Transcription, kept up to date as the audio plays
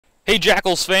Hey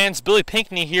Jackals fans, Billy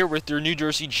Pinkney here with your New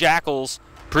Jersey Jackals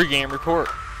pregame report.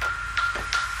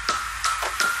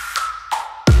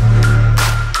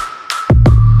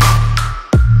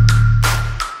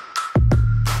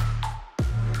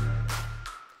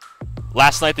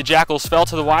 Last night the Jackals fell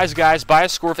to the Wise Guys by a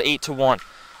score of 8-1.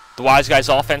 The Wise Guys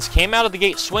offense came out of the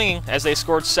gate swinging as they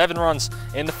scored 7 runs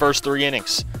in the first 3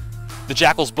 innings. The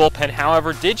Jackals bullpen,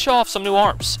 however, did show off some new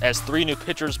arms as 3 new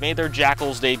pitchers made their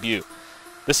Jackals debut.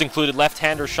 This included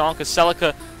left-hander Sean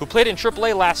Kaselika, who played in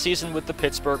AAA last season with the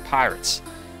Pittsburgh Pirates.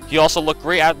 He also looked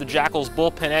great out of the Jackals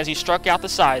bullpen as he struck out the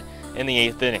side in the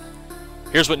 8th inning.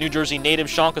 Here's what New Jersey native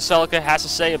Sean Kaselika has to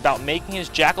say about making his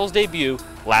Jackals debut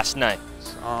last night.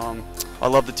 I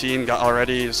love the team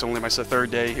already. It's only my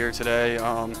 3rd day here today.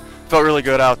 Felt really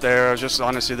good out there. Just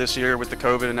honestly this year with the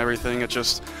COVID and everything, it's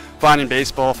just finding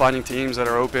baseball, finding teams that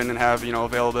are open and have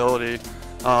availability.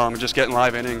 Just getting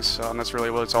live innings. That's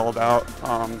really what it's all about.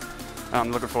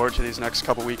 I'm looking forward to these next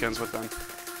couple weekends with them.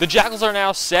 The Jackals are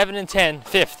now 7-10,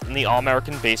 5th in the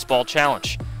All-American Baseball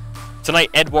Challenge. Tonight,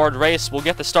 Edward Reyes will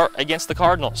get the start against the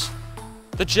Cardinals.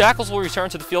 The Jackals will return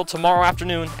to the field tomorrow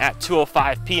afternoon at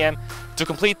 2:05 p.m. to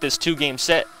complete this 2-game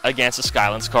set against the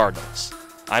Skylands Cardinals.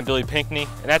 I'm Billy Pinkney,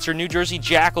 and that's your New Jersey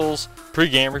Jackals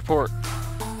pregame report.